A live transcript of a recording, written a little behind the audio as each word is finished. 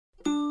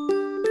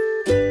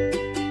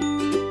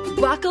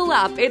Buckle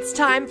up, it's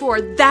time for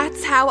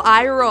That's How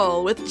I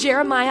Roll with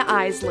Jeremiah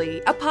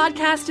Isley, a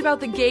podcast about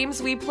the games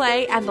we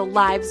play and the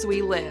lives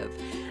we live.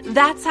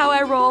 That's How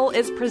I Roll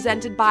is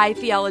presented by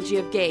Theology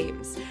of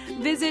Games.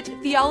 Visit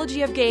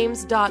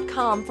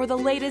theologyofgames.com for the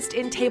latest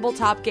in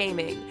tabletop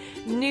gaming,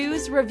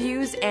 news,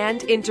 reviews,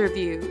 and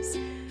interviews.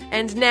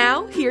 And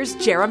now, here's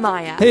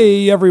Jeremiah.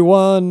 Hey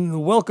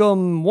everyone,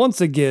 welcome once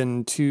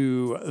again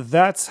to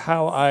That's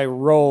How I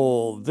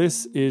Roll.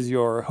 This is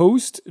your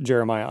host,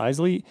 Jeremiah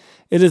Isley.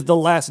 It is the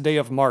last day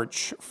of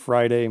March,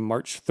 Friday,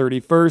 March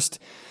 31st,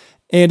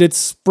 and it's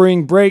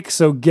spring break,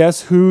 so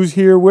guess who's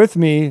here with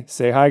me?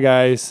 Say hi,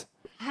 guys.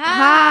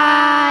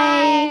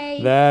 Hi!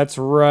 That's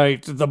right,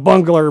 the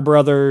Bungler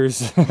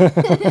brothers.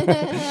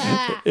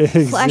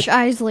 Flash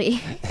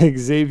Isley.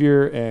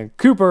 Xavier and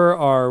Cooper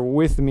are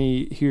with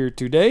me here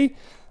today.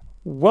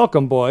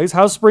 Welcome, boys.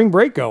 How's spring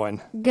break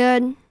going?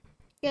 Good.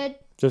 Good.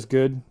 Just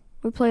good?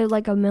 We played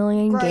like a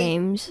million Great.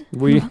 games.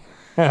 We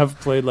have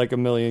played like a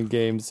million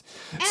games.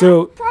 And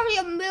So, probably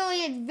a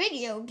million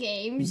video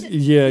games.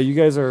 yeah, you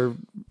guys are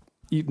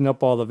eating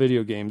up all the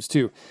video games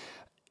too.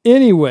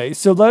 Anyway,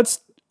 so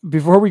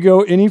before we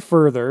go any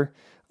further,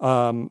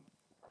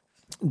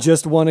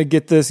 just want to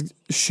get this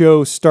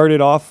show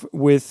started off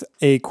with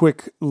a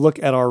quick look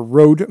at our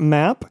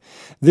roadmap.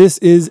 This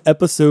is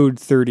episode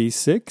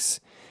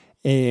 36,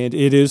 and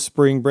it is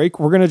spring break.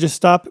 We're going to just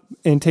stop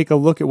and take a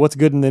look at what's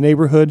good in the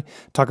neighborhood,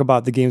 talk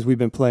about the games we've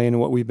been playing and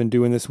what we've been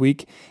doing this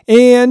week,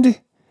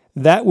 and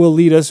that will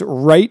lead us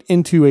right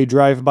into a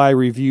drive-by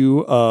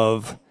review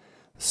of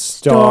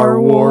Star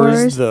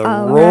Wars, the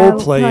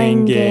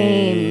role-playing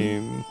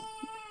game.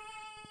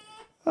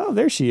 Oh,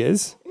 there she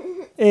is.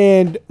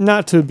 And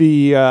not to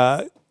be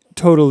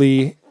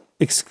totally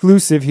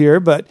exclusive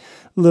here, but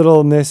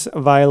little Miss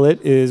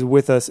Violet is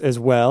with us as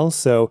well,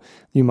 so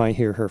you might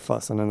hear her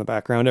fussing in the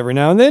background every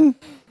now and then.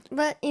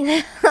 But, you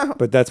know.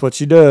 But that's what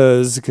she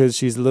does, because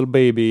she's a little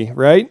baby,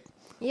 right?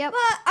 Yep.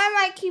 But I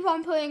might keep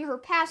on putting her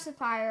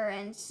pacifier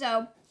in,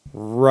 so...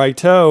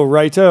 Righto.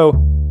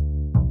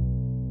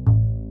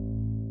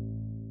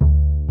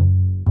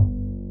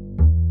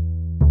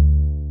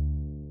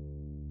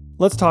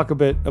 Let's talk a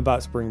bit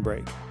about spring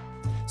break.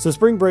 So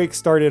spring break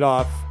started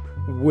off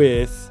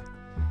with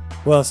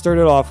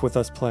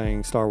us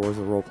playing Star Wars,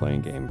 the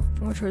role-playing game,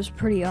 Which was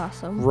pretty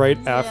awesome. right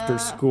after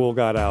school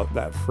got out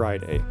that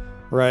Friday,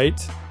 right?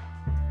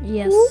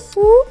 Yes.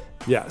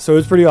 Yeah, so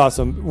it's pretty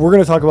awesome. We're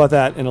going to talk about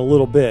that in a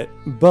little bit,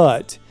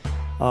 but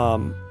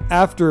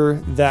after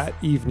that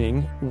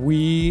evening,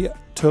 we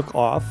took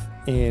off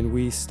and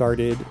we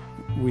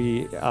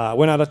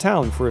went out of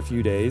town for a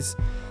few days.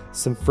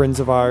 Some friends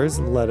of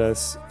ours let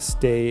us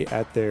stay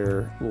at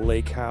their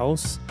lake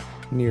house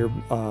near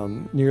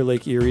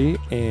Lake Erie,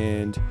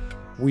 and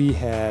we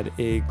had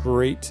a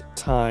great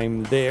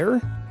time there.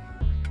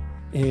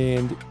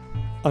 And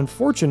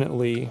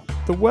unfortunately,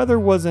 the weather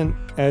wasn't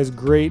as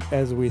great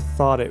as we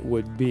thought it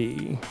would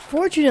be.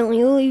 Fortunately,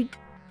 we only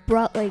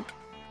brought like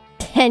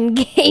 10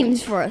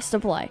 games for us to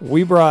play.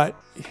 We brought,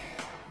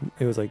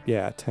 it was like,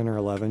 10 or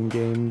 11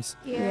 games.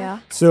 Yeah.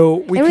 So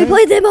We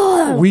played them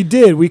all! We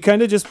did. We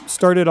kind of just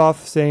started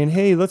off saying,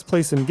 hey, let's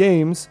play some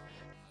games.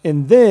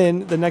 And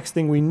then the next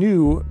thing we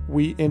knew,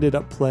 we ended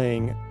up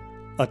playing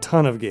a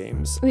ton of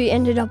games. We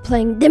ended up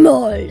playing them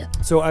all.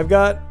 So I've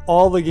got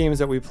all the games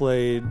that we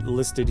played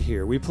listed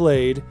here. We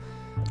played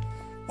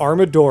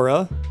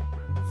Armadora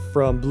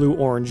from Blue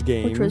Orange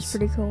Games. Which was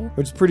pretty cool.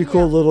 Which is a pretty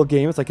cool little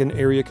game. It's like an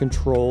area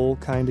control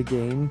kind of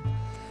game.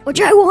 Which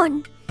I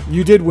won!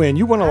 You did win.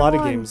 You won a lot of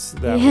won. games.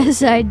 That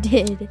Yes, I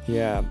did.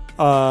 Yeah.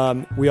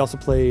 We also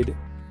played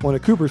one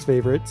of Cooper's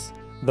favorites,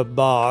 The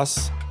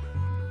Boss,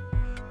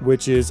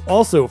 which is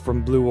also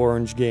from Blue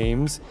Orange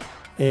Games.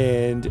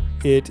 And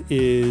it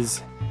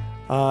is,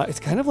 it's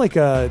kind of like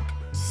a...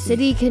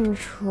 City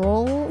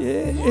control?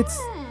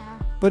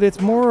 But it's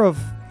more of,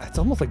 it's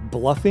almost like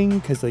bluffing,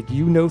 because like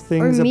you know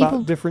things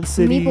about different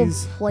cities.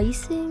 Meeple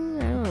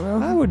placing? I don't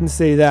know. I wouldn't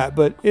say that,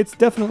 but it's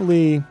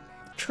definitely...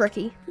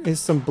 Tricky. It's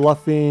some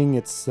bluffing.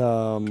 It's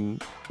You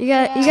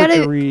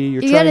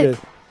trickery. gotta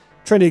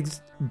Trying to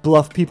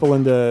bluff people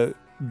into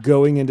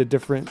going into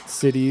different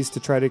cities to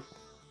try to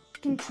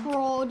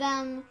Control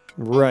them.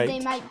 right.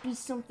 And they might be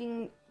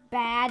something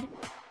bad.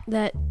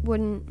 that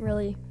wouldn't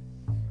really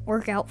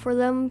work out for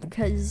them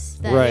because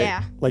that Right.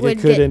 Yeah. Like would it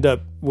could get- end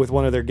up with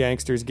one of their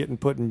gangsters getting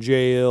put in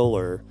jail,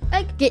 or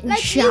Like Getting like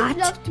shot. you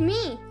bluffed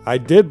me. I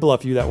did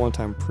bluff you that one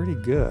time pretty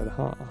good,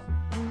 huh?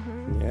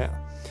 Mm-hmm. Yeah.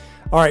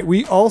 All right,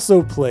 we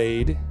also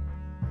played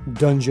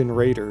Dungeon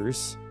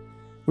Raiders.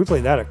 We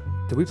played that.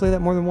 Did we play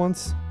that more than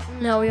once?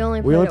 No, we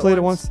only Played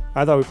it once.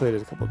 I thought we played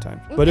it a couple of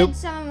times, We but did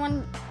Seven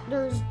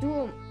Wonders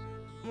Duel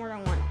more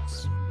than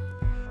once.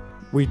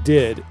 we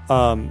did.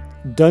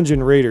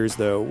 Dungeon Raiders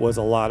though was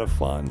a lot of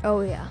fun.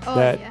 Oh yeah. Oh,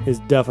 That yeah. is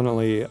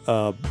definitely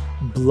a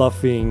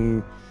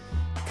bluffing,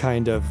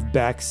 kind of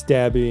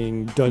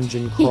backstabbing,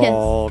 dungeon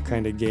crawl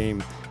kind of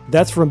game.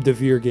 That's from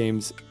Devere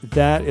Games.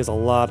 That is a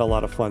lot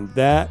of fun.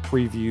 That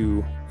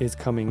review is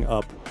coming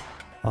up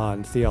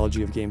on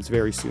Theology of Games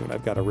very soon.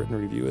 I've got a written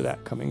review of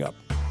that coming up.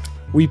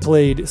 We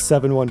played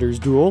Seven Wonders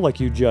Duel, like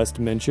you just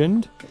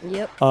mentioned.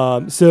 Yep.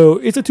 So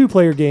it's a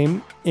 2-player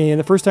game, and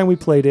the first time we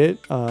played it,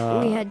 We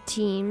had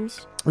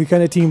teams. we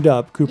kind of teamed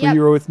up. Cooper, Yep.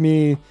 you were with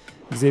me.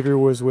 Xavier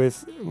was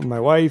with my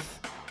wife,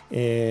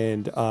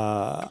 and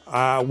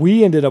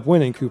we ended up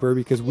winning, Cooper,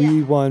 because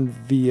we won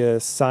via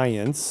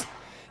science.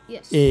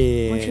 Yes.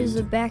 And Which is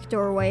a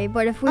backdoor way,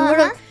 but if we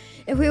Uh-huh.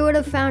 would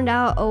have found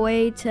out a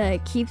way to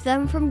keep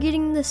them from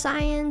getting the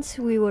science,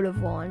 we would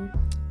have won.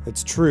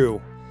 it's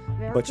true,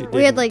 but you didn't.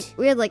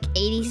 We had like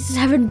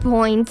 87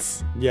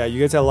 points. Yeah,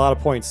 you guys had a lot of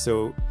points.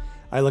 So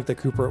I looked at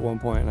Cooper at one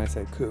point and I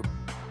said, Coop,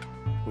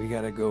 we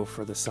got to go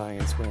for the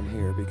science win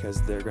here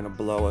because they're going to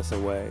blow us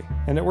away.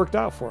 And it worked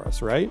out for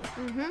us, right?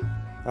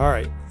 Mm-hmm. All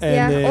right.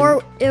 And then,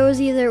 or it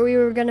was either we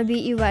were gonna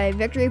beat you by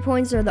victory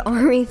points or the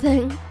army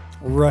thing.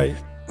 right.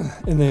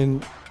 And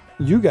then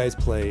you guys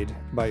played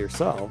by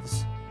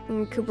yourselves.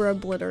 And Cooper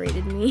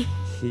obliterated me.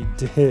 He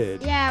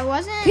did. Yeah, it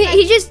wasn't.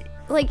 He just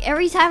like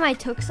every time I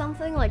took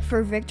something like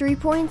for victory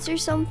points or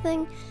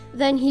something,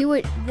 then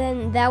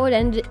that would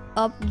end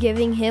up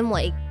giving him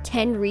like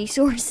 10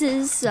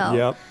 resources. So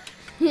Yep.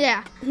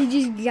 Yeah. he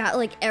just got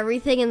like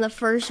everything in the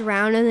first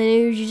round, and then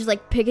he was just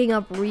like picking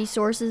up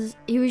resources.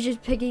 He was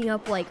just picking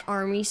up like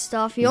army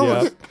stuff. He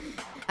almost,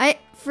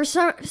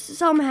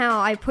 somehow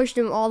I pushed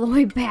him all the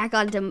way back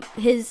onto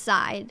his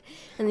side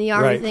in the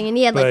army Right. thing, and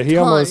he had like But he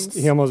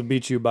tons. almost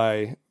beat you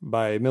by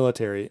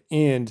military,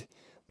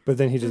 but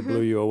then he just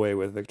blew you away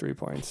with victory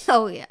points.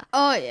 Oh yeah.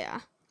 Oh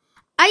yeah.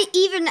 I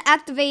even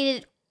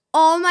activated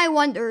all my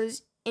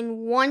wonders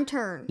in one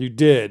turn. You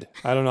did.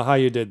 I don't know how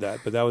you did that,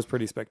 but that was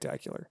pretty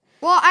spectacular.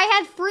 Well, I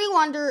had 3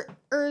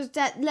 wonders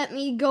that let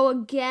me go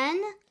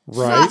again.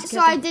 Right. So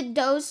I did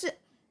those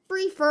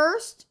 3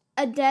 first,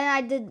 and then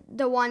I did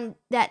the one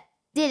that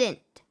didn't.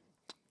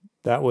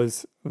 That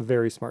was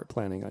very smart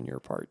planning on your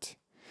part.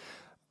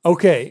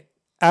 Okay.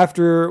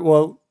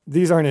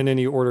 These aren't in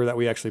any order that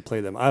we actually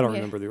played them. I don't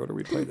remember the order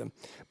we played them.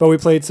 But we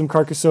played some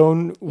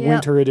Carcassonne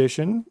Winter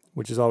Edition,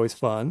 which is always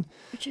fun.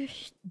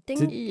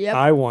 Yep.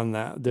 I won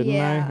that, didn't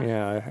Yeah. I?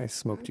 Yeah, I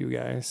smoked you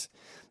guys.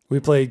 We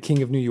played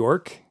King of New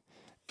York.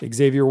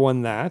 Xavier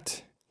won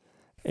that.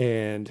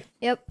 And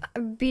Yep. I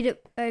beat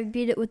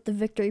it with the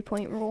victory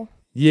point rule.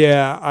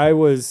 yeah, I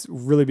was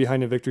really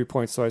behind in victory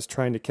points, so I was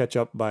trying to catch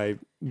up by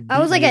beating I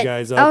was you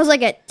guys up. I was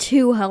like at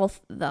 2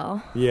 health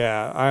though.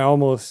 Yeah, I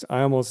almost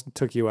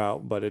took you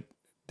out, but it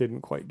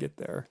didn't quite get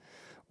there.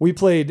 We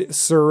played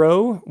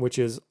Suro, which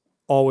is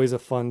always a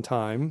fun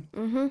time.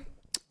 Mm-hmm.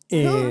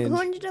 And Who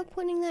ended up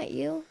winning that?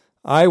 You?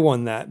 I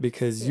won that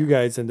because you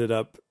guys ended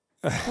up.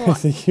 I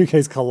think you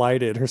guys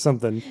collided or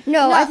something.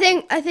 No, I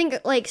think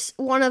like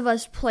one of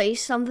us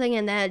placed something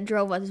and that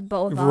drove us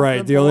both off Right.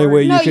 the The only board.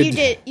 way No, you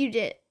could. you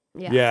did.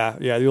 Yeah.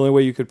 The only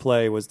way you could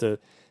play was to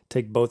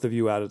take both of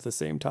you out at the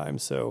same time.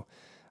 So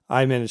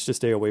I managed to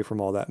stay away from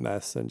all that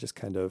mess and just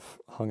kind of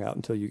hung out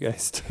until you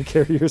guys took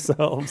care of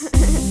yourselves.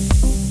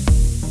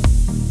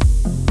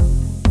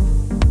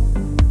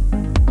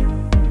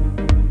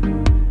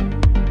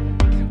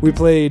 We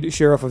played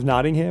Sheriff of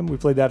Nottingham. We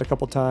played that a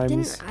couple times.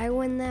 Didn't I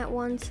win that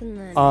once and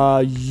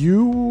then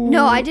You.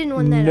 No, I didn't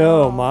win that at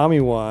No, all. Mommy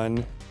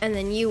won, and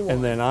then you won?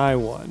 and then I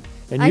won.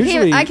 And I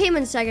usually, came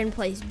in second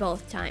place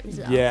both times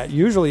though. yeah,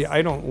 usually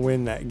I don't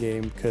win that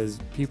game because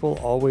people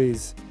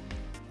always,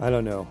 I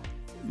don't know.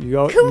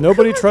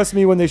 Nobody trusts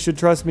me when they should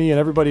trust me, and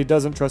everybody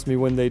doesn't trust me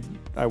when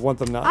I want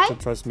them not to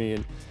trust me.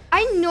 And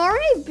I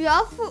normally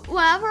bluff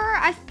whenever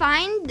I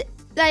find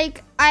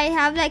like I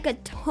have like a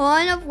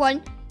ton of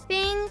one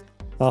thing.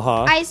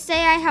 I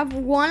say I have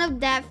one of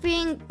that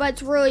thing, but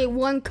it's really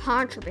one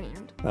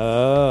contraband.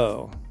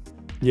 Oh,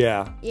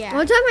 yeah. Yeah.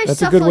 One time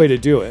That's a good way to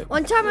do it.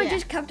 One time I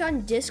just kept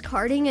on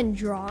discarding and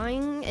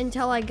drawing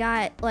until I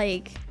got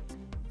like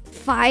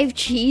 5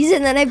 cheese,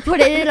 and then I put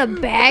it in a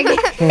bag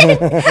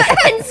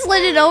and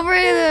slid it over,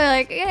 and they're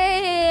like,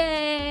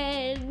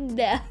 hey.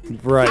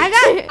 Right.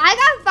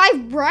 I got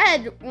 5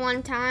 bread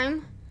one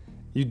time.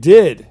 You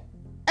did.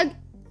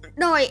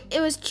 No wait,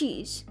 it was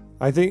cheese.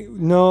 I think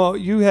no,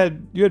 you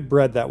had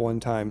bread that one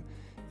time,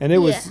 and it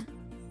was,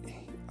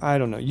 I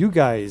don't know. You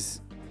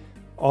guys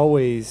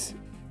always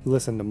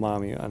listen to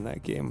Mommy on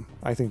that game.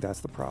 I think that's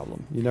the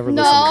problem. You never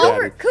listen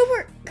to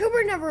Daddy.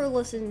 Cooper never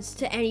listens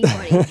to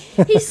anybody.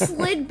 He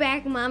slid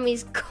back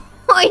Mommy's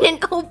coin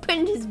and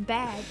opened his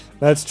bag.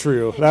 That's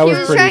true. That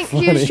was pretty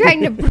funny.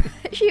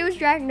 She was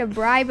trying to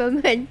bribe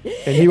him, and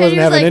he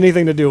wasn't having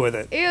anything to do with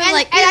it. He was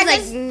like,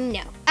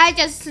 no. I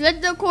just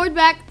slid the coin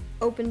back,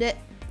 opened it,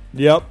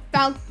 Yep.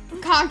 found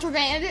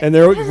contraband. And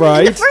they're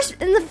right.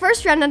 In the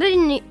first round, I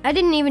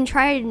didn't even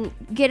try and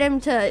get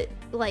him to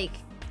like.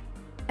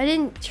 I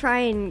didn't try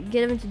and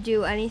get him to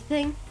do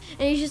anything,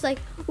 and he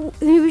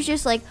was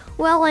just like,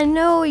 well, I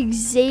know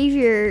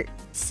Xavier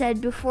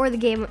said before the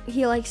game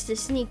he likes to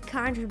sneak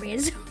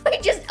contraband, so I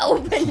just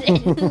opened it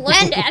and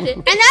went at it.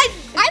 And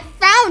I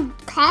found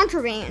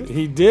contraband.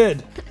 He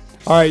did.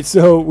 All right,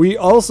 so we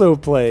also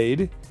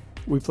played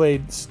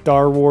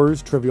Star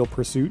Wars Trivial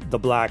Pursuit, the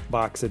Black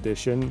Box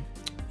Edition.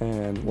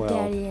 And, well,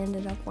 Daddy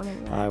ended up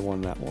winning that. I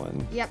won that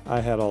one. Yep.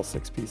 I had all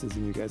 6 pieces,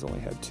 and you guys only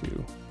had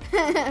 2.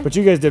 But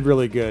you guys did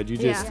really good. You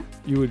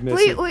would miss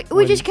it.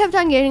 We just kept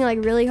on getting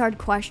like really hard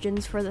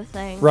questions for the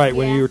thing. Right,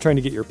 when you were trying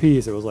to get your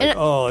piece, it was like,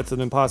 it's an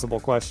impossible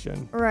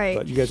question. Right.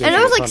 But you guys and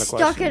I was like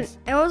stuck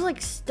I was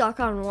like stuck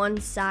on one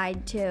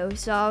side too.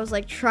 So I was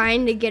like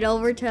trying to get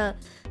over to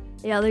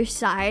the other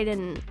side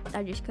and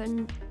I just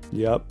couldn't.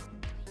 Yep.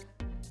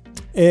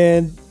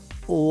 And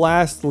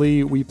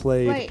lastly, we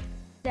played. Wait,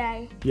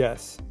 Day.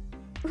 Yes.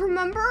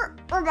 Remember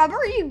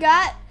you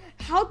got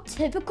how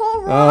typical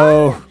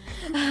wrong?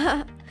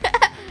 Oh.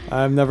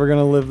 I'm never going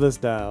to live this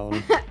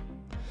down.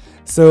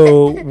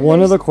 So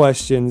one of the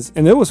questions,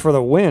 and it was for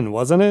the win,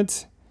 wasn't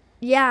it?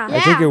 Yeah.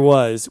 I think it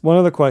was. One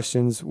of the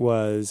questions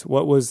was,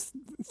 what was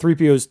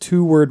 3PO's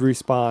 2-word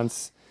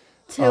response?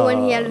 To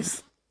when he had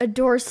a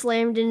door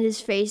slammed in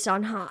his face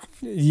on Hoth.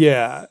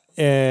 Yeah.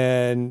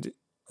 And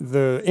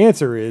the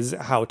answer is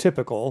how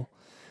typical,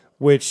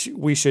 which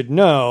we should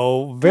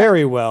know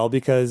very well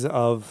because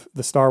of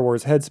the Star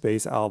Wars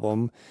Headspace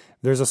album.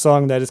 There's a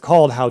song that is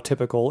called How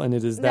Typical, and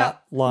it is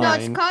that line. No,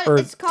 it's called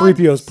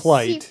 3PO's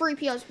Plight.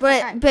 C-3PO's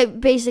Plight.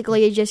 But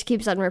basically, it just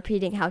keeps on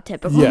repeating how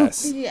typical.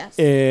 Yes. Yes.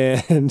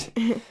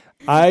 And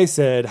I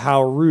said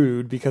how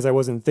rude because I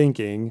wasn't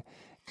thinking.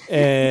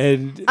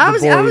 And I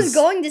was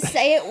going to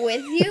say it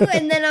with you,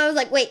 and then I was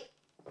like, wait,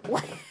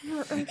 what?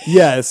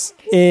 Yes.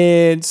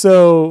 And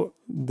so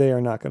they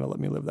are not going to let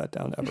me live that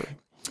down ever.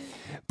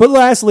 But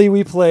lastly,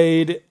 we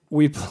played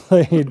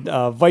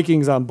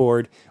Vikings on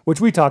Board, which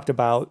we talked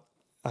about.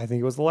 I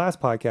think it was the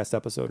last podcast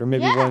episode, or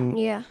maybe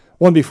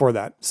one before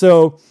that.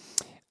 So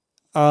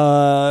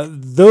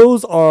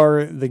those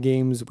are the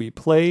games we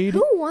played.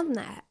 Who won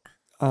that?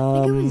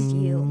 I think it was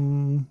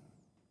you.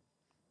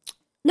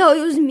 No,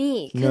 it was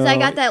me, because I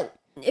got that.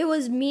 It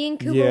was me and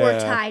Cooper were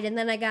tied, and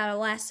then I got a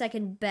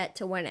last-second bet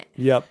to win it.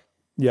 Yep.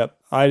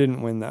 I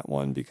didn't win that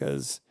one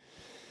because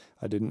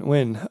I didn't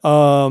win.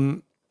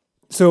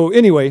 So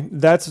anyway,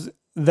 that's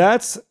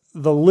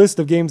the list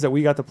of games that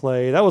we got to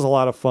play. That was a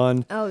lot of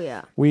fun. Oh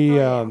yeah. We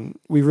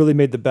really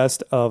made the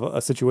best of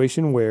a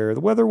situation where the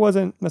weather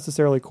wasn't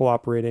necessarily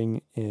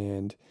cooperating,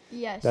 and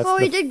yes.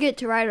 We did get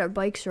to ride our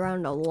bikes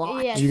around a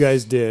lot. Yes. You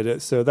guys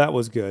did, so that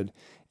was good.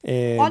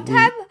 And one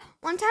time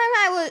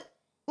I was.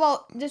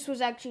 Well, this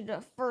was actually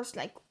the first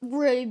like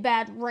really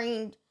bad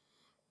rain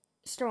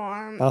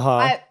storm.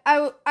 I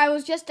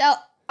was just out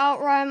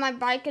riding my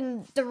bike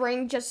and the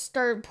rain just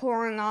started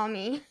pouring on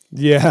me.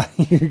 Yeah,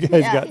 you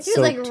guys got soaked. He was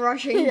like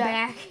rushing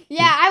back.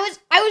 Yeah, I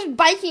was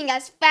biking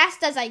as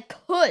fast as I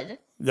could.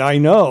 I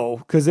know,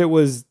 because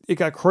it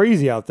got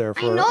crazy out there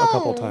for a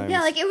couple times.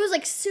 Yeah, like it was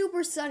like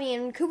super sunny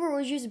and Cooper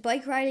was just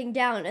bike riding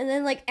down, and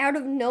then like out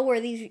of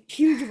nowhere these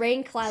huge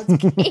rain clouds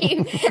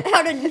came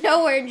out of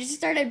nowhere and just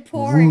started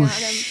pouring on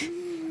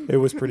him. It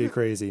was pretty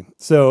crazy.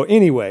 So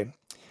anyway,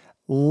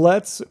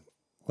 let's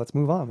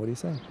move on. What do you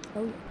say?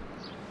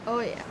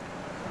 Oh yeah.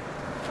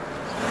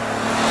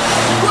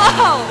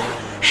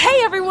 Whoa!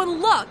 Hey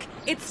everyone, look!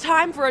 It's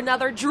time for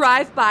another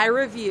drive-by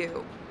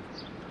review.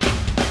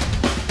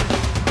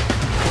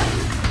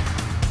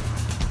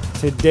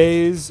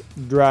 Today's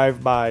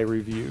drive-by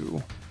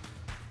review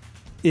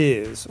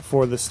is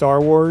for the Star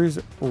Wars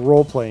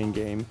role-playing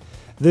game.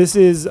 This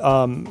is,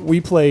 we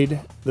played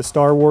the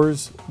Star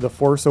Wars The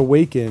Force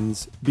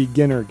Awakens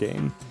beginner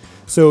game.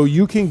 So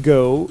you can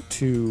go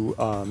to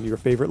your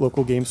favorite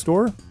local game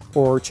store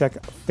or check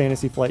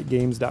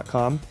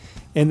fantasyflightgames.com,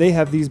 and they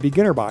have these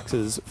beginner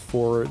boxes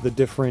for the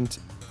different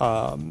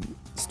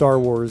Star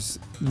Wars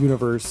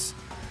universe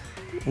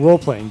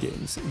role-playing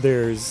games.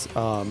 There's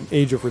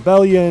Age of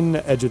Rebellion,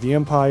 Edge of the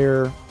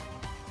Empire,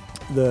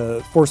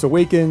 The Force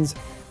Awakens.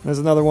 There's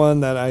another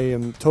one that I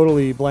am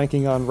totally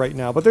blanking on right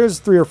now, but there's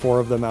 3 or 4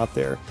 of them out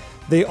there.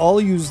 They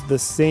all use the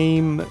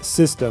same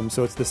system,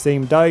 so it's the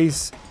same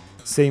dice,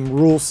 same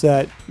rule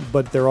set,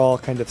 but they're all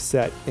kind of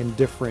set in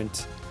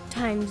different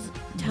times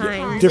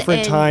different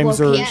and times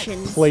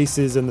locations. Or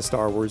places in the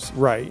Star Wars.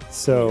 Right.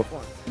 So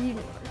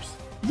Universe.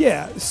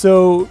 Yeah,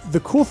 so the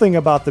cool thing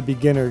about the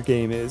beginner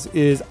game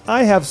is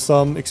I have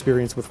some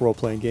experience with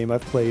role-playing game.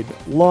 I've played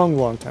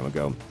long time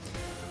ago.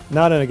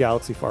 Not in a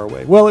galaxy far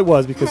away. Well, it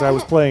was because I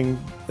was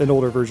playing an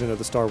older version of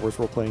the Star Wars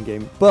role-playing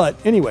game. But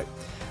anyway,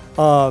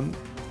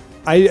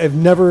 I've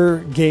never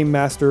game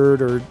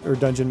mastered or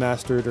dungeon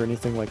mastered or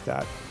anything like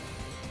that.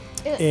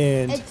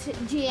 It's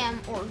GM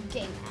or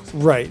Game Master.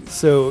 Right,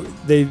 so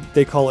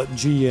they call it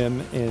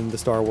GM in the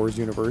Star Wars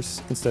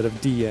universe instead of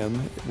DM,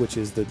 which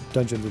is the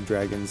Dungeons and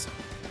Dragons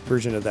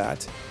version of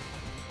that.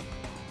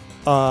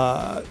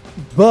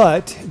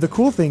 But the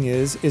cool thing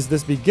is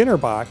this beginner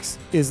box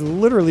is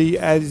literally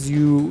as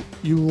you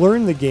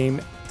learn the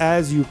game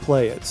as you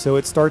play it. So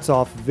it starts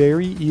off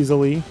very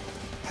easily,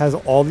 has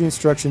all the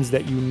instructions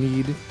that you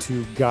need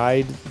to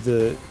guide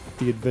the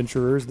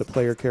adventurers, the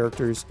player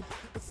characters,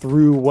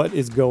 through what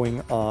is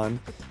going on,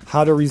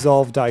 how to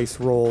resolve dice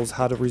rolls,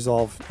 how to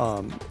resolve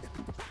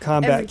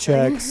combat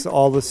checks,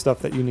 all the stuff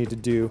that you need to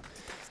do.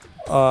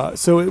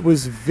 So it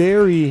was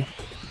very,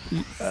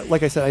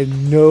 like I said, I had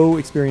no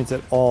experience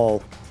at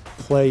all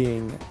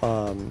playing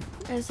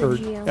as a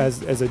GM.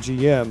 As a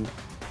GM.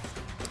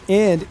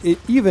 And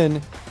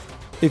even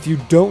if you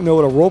don't know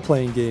what a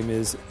role-playing game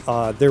is,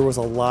 there was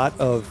a lot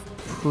of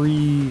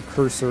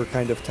precursor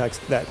kind of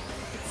text that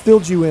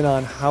filled you in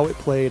on how it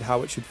played,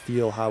 how it should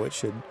feel, how it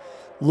should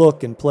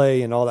look and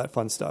play, and all that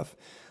fun stuff.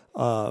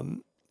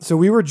 So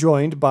we were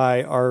joined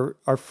by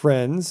our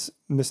friends,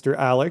 Mr.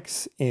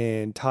 Alex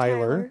and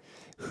Tyler.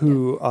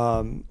 Who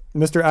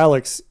Mr.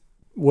 Alex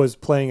was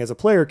playing as a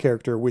player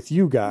character with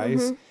you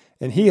guys,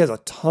 and he has a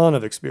ton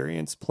of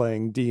experience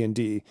playing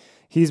D&D.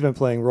 He's been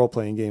playing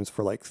role-playing games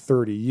for like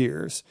 30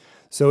 years.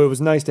 So it was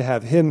nice to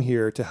have him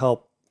here to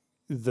help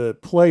the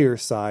player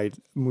side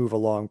move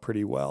along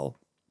pretty well.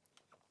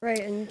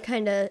 Right, and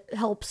kind of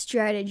help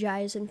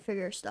strategize and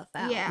figure stuff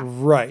out. Yeah.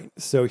 Right.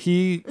 So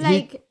he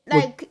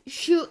would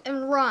shoot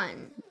and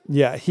run.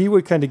 Yeah, he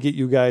would kind of get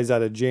you guys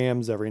out of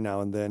jams every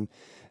now and then.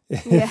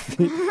 Yeah.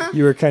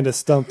 You were kind of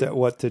stumped at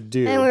what to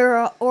do. And we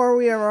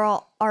were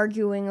all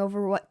arguing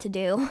over what to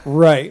do.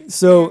 Right.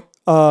 So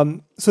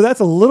so that's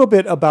a little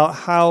bit about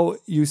how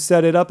you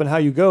set it up and how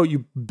you go.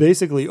 You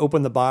basically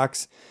open the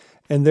box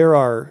and there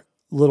are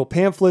little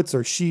pamphlets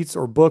or sheets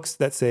or books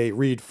that say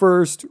read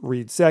first,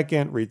 read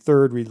second, read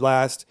third, read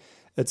last,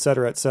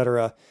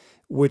 etc.,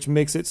 which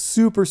makes it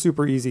super,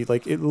 super easy.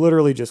 Like it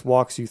literally just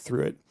walks you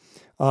through it.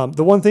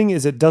 The one thing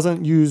is it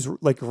doesn't use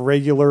like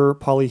regular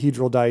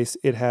polyhedral dice.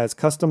 It has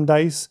custom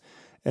dice,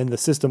 and the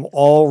system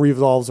all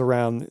revolves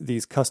around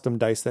these custom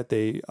dice that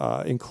they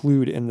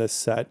include in this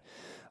set,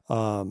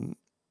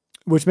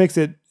 which makes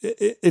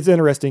it's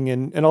interesting.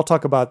 And I'll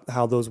talk about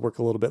how those work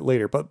a little bit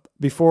later. But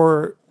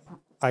before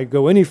I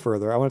go any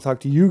further, I want to talk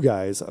to you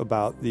guys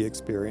about the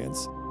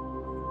experience.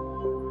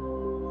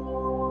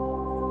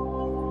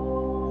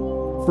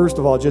 First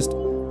of all, just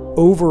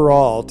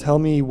overall, tell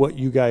me what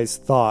you guys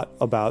thought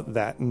about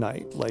that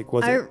night. Like,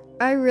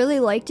 I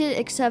really liked it,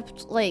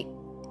 except like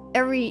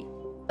every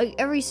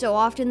so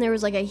often there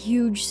was like a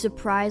huge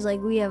surprise. Like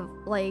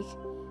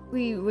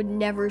we would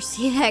never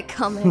see that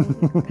coming,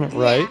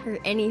 right? Or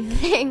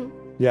anything.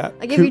 Yeah.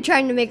 Like if you're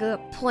trying to make a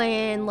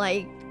plan,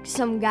 like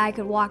some guy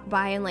could walk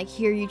by and like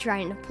hear you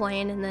trying to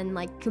plan and then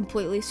like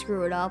completely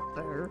screw it up.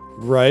 Or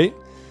right.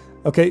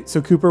 Okay,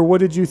 so Cooper, what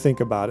did you think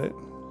about it?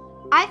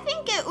 I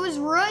think it was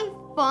really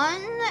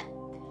fun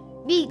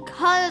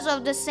because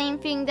of the same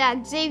thing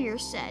that Xavier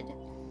said.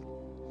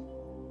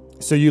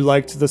 So you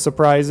liked the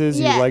surprises?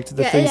 Yeah. You liked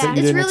the things that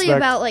you it's didn't really expect?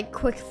 about like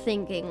quick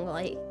thinking,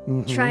 like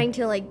trying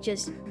to like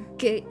just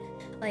get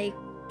like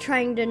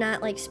trying to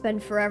not like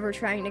spend forever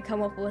trying to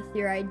come up with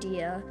your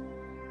idea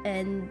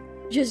and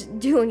just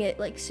doing it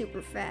like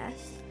super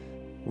fast.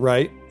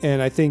 Right. And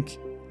I think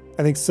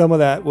some of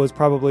that was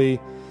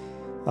probably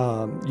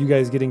you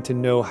guys getting to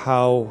know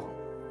how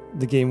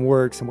the game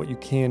works and what you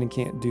can and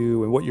can't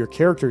do and what your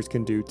characters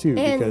can do too.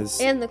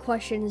 And the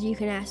questions you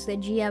can ask the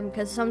GM,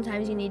 because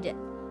sometimes you need to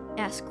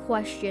ask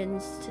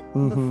questions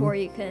before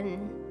you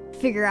can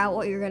figure out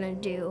what you're gonna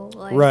do.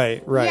 Like,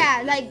 right.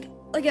 Yeah, like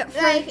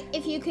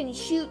if you can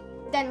shoot,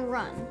 then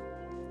run.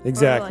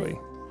 Exactly.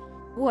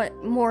 What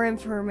more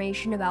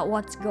information about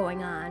what's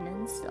going on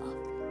and stuff.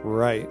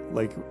 Right.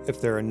 Like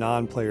if there are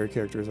non-player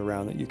characters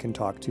around that you can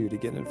talk to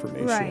get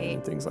information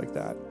and things like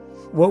that.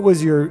 What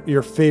was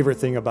your favorite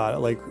thing about it?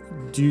 Like,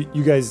 do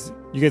you guys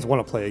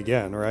want to play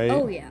again, right?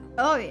 Oh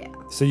yeah.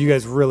 So you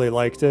guys really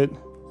liked it?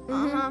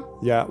 Uh-huh.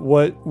 Yeah.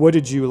 What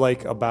did you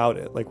like about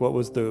it? Like,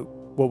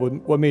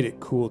 what made it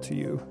cool to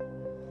you?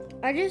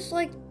 I just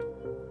like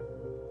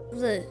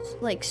the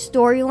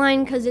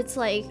storyline, because it's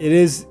like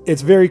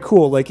it's very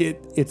cool. Like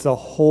it's a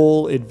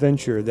whole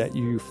adventure that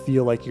you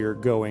feel like you're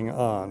going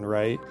on,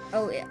 right?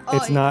 Oh yeah.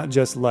 It's not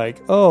just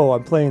like, oh,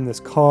 I'm playing this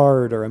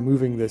card or I'm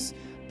moving this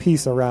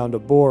piece around a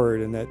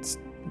board and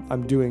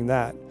I'm doing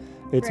that.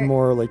 It's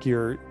more like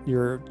you're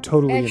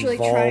totally actually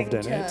involved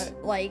in trying it. to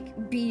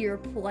like be your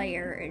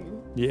player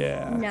and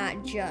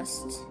not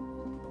just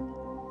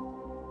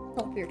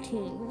help your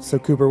team. So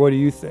Cooper, what do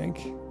you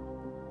think?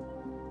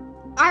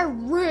 I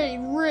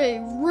really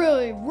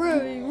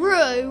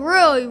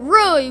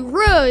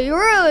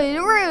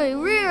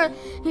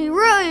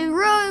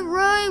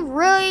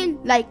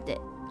liked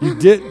it. You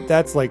did.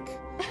 That's like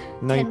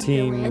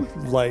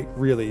 19 like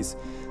reallys.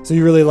 So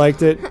you really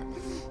liked it?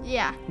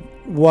 Yeah.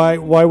 Why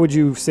would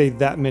you say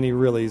that many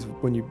reallys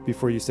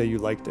before you say you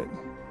liked it?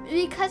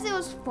 Because it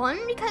was fun,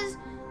 because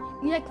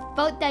you like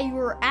felt that you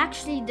were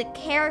actually the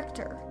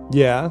character.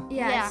 Yeah?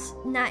 Yes,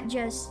 not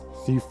just...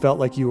 So you felt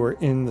like you were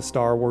in the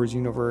Star Wars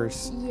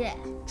universe? Yeah.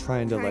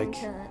 Trying to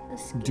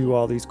do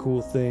all these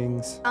cool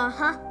things?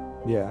 Uh-huh.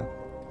 Yeah.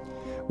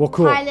 Well,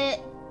 cool.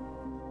 Pilot.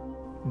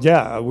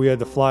 Yeah, we had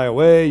to fly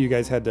away. You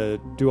guys had to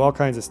do all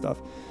kinds of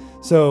stuff.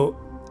 So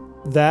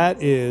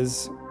that's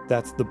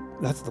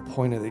the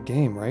point of the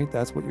game, right?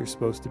 That's what you're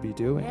supposed to be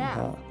doing. Yeah.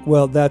 Huh?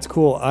 Well, that's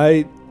cool.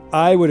 I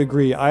would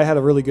agree. I had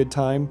a really good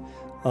time.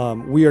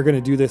 We are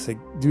going to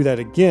do that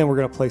again. We're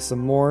going to play some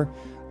more.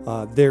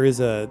 There is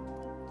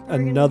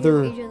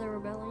another. Age of the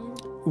Rebellion?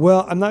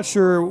 Well, I'm not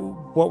sure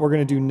what we're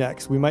going to do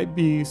next. We might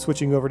be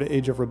switching over to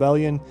Age of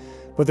Rebellion.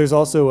 but there's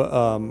also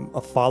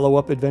a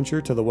follow-up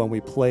adventure to the one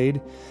we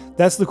played.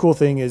 That's the cool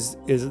thing is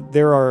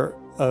there are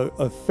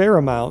a fair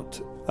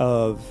amount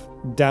of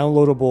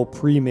downloadable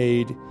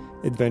pre-made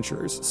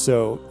adventures.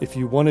 So if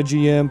you want a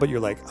GM, but you're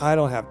like, I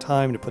don't have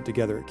time to put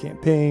together a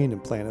campaign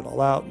and plan it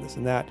all out and this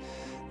and that,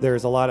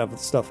 there's a lot of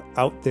stuff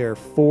out there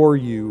for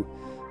you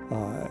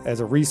as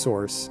a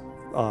resource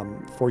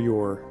for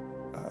your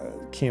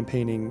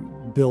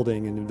campaigning,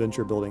 building, and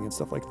adventure building and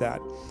stuff like that.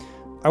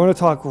 I want to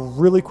talk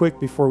really quick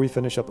before we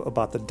finish up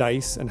about the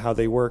dice and how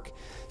they work.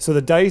 So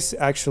the dice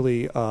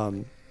actually,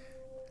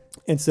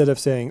 instead of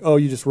saying, oh,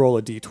 you just roll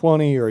a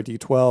d20 or a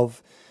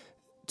d12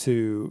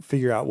 to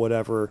figure out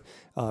whatever,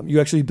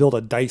 you actually build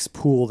a dice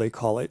pool, they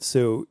call it.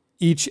 So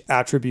each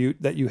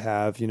attribute that you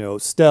have,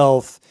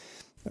 stealth,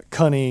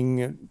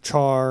 cunning,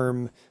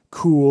 charm,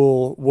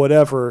 cool,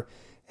 whatever,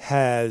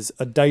 has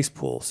a dice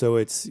pool. So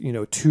it's,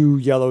 2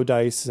 yellow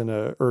dice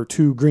or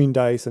 2 green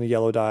dice and a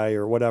yellow die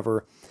or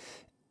whatever.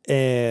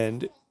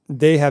 And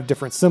they have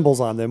different symbols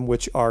on them,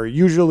 which are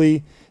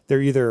usually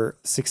they're either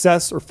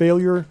success or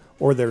failure,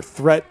 or they're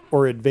threat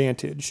or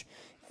advantage.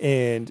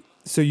 And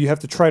so you have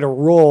to try to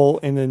roll,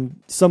 and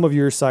then some of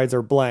your sides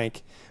are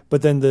blank.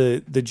 But then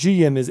the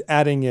GM is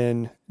adding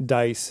in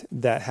dice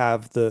that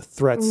have the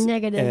threats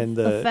negative and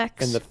the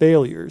effects and the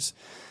failures.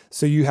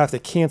 So you have to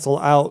cancel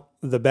out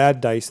the bad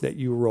dice that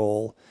you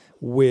roll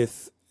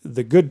with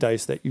the good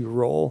dice that you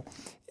roll,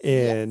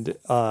 and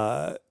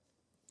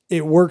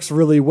it works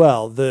really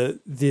well.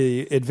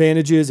 The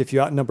advantages, if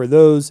you outnumber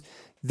those,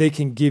 they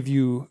can give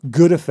you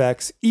good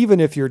effects. Even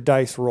if your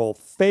dice roll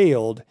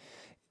failed,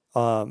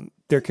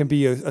 there can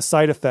be a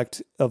side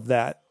effect of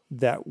that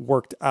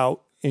worked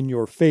out in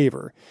your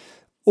favor.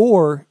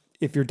 Or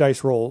if your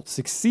dice roll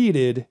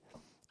succeeded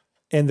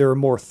and there are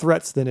more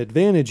threats than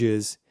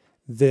advantages,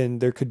 then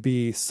there could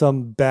be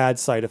some bad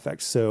side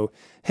effects. So,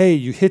 hey,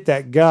 you hit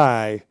that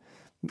guy.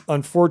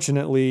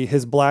 Unfortunately,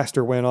 his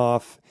blaster went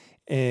off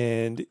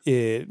and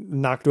it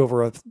knocked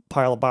over a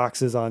pile of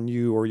boxes on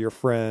you or your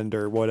friend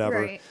or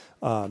whatever.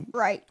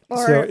 Right.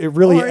 So it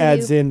really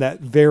adds in that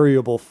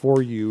variable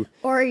for you.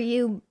 Or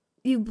you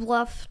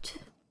bluffed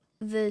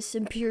this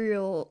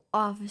Imperial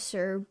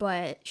officer,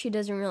 but she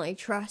doesn't really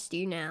trust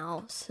you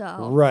now.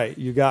 So right,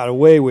 you got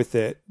away with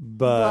it,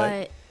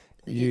 but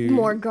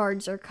more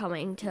guards are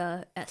coming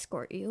to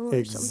escort you.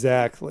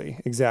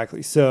 Exactly.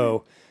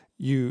 So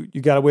you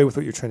got away with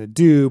what you're trying to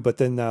do, but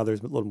then now there's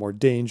a little more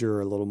danger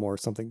or a little more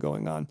something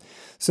going on.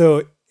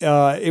 So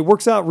it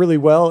works out really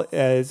well.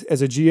 As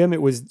a GM,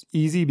 it was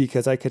easy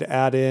because I could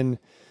add in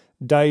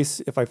dice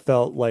if I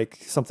felt like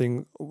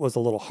something was a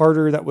little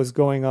harder that was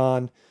going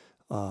on.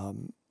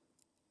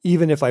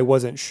 Even if I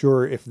wasn't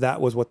sure if that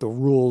was what the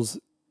rules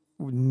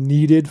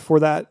needed for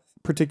that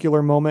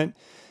particular moment,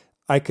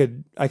 I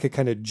could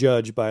kind of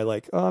judge by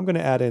like, oh, I'm going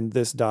to add in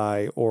this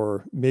die,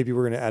 or maybe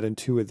we're going to add in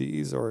 2 of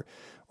these or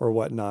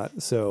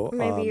whatnot. So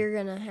maybe you're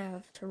going to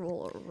have to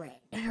roll a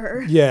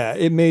red. Yeah,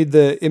 it made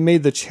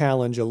the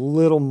challenge a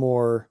little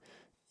more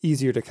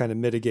easier to kind of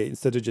mitigate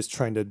instead of just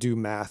trying to do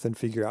math and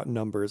figure out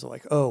numbers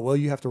like, oh, well,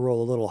 you have to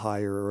roll a little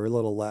higher or a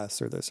little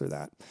less or this or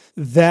that.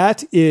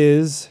 That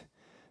is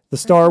the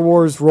Star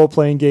Wars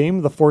role-playing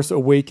game, The Force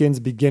Awakens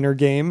beginner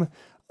game.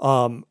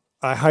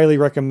 I highly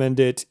recommend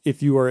it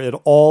if you are at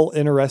all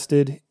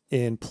interested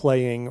in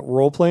playing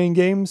role-playing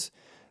games.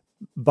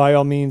 By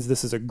all means,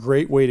 this is a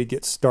great way to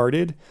get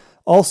started.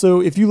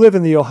 Also, if you live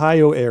in the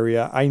Ohio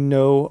area, I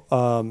know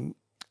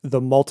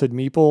the Malted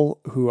Meeple,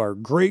 who are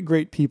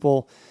great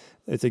people.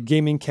 It's a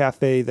gaming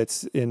cafe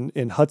that's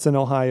in Hudson,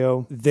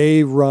 Ohio.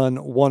 They run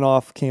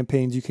one-off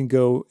campaigns. You can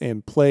go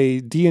and play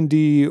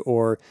D&D,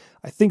 or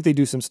I think they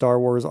do some Star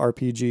Wars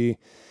RPG.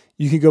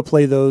 You can go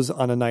play those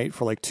on a night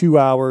for like 2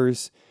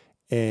 hours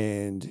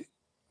and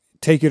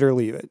take it or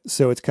leave it.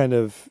 So it's kind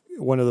of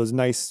one of those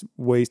nice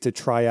ways to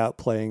try out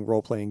playing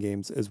role-playing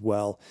games as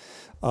well.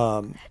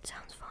 That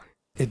sounds fun.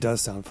 It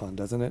does sound fun,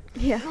 doesn't it?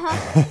 Yeah.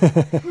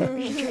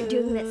 We should try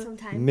doing that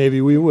sometime.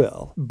 Maybe we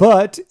will.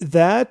 But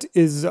that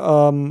is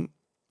that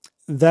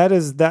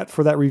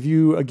for that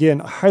review. Again,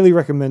 I highly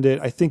recommend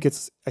it. I think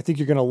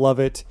you're going to love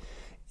it,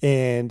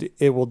 and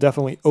it will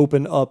definitely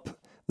open up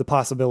the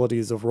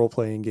possibilities of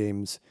role-playing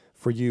games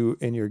for you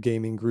and your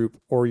gaming group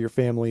or your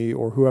family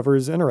or whoever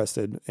is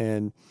interested.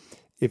 And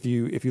if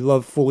you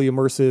love fully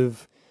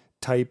immersive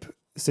type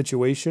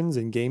situations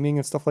in gaming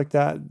and stuff like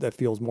that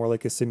feels more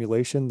like a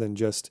simulation than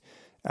just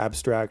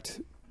abstract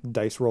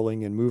dice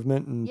rolling and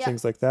movement and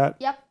things like that.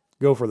 Yep.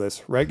 Go for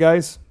this. Right,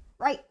 guys?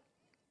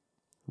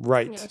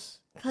 Right. Yes.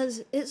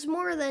 Because it's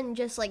more than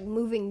just like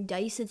moving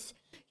dice. It's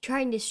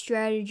trying to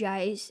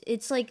strategize.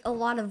 It's like a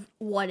lot of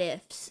what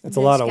ifs. It's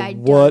a lot of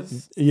what.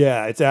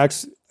 Yeah, it's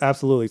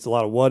absolutely. It's a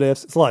lot of what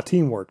ifs. It's a lot of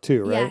teamwork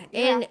too, right? Yeah,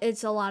 and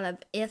it's a lot of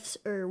ifs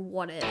or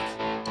what ifs.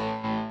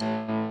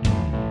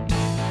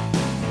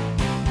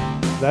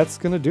 That's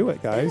going to do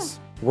it, guys.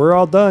 Yeah. We're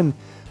all done.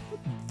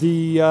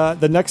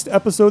 The next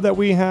episode that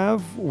we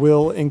have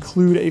will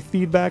include a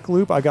feedback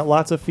loop. I got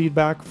lots of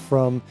feedback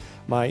from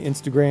my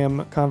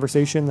Instagram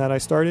conversation that I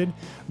started,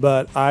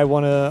 but I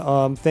want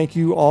to thank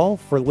you all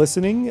for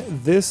listening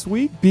this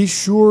week. Be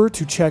sure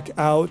to check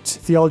out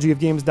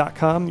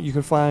theologyofgames.com. You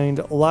can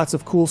find lots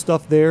of cool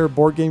stuff there,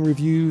 board game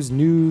reviews,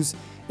 news,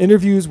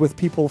 interviews with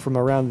people from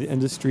around the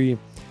industry.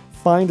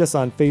 Find us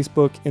on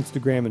Facebook,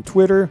 Instagram, and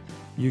Twitter.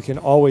 You can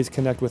always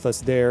connect with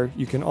us there.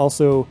 You can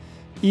also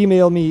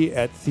email me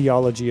at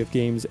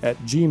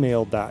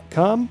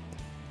theologyofgames@gmail.com.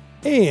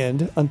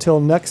 And until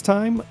next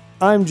time,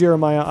 I'm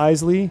Jeremiah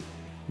Isley.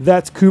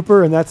 That's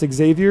Cooper, and that's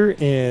Xavier,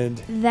 and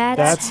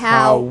that's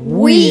how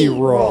we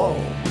roll.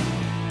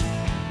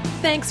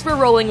 Thanks for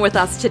rolling with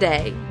us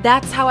today.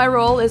 That's How I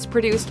Roll is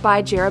produced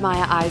by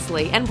Jeremiah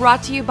Isley and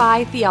brought to you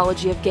by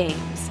Theology of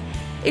Games.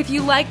 If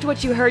you liked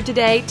what you heard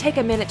today, take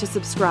a minute to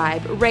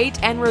subscribe, rate,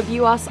 and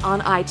review us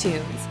on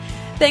iTunes.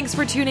 Thanks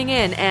for tuning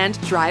in, and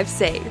drive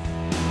safe.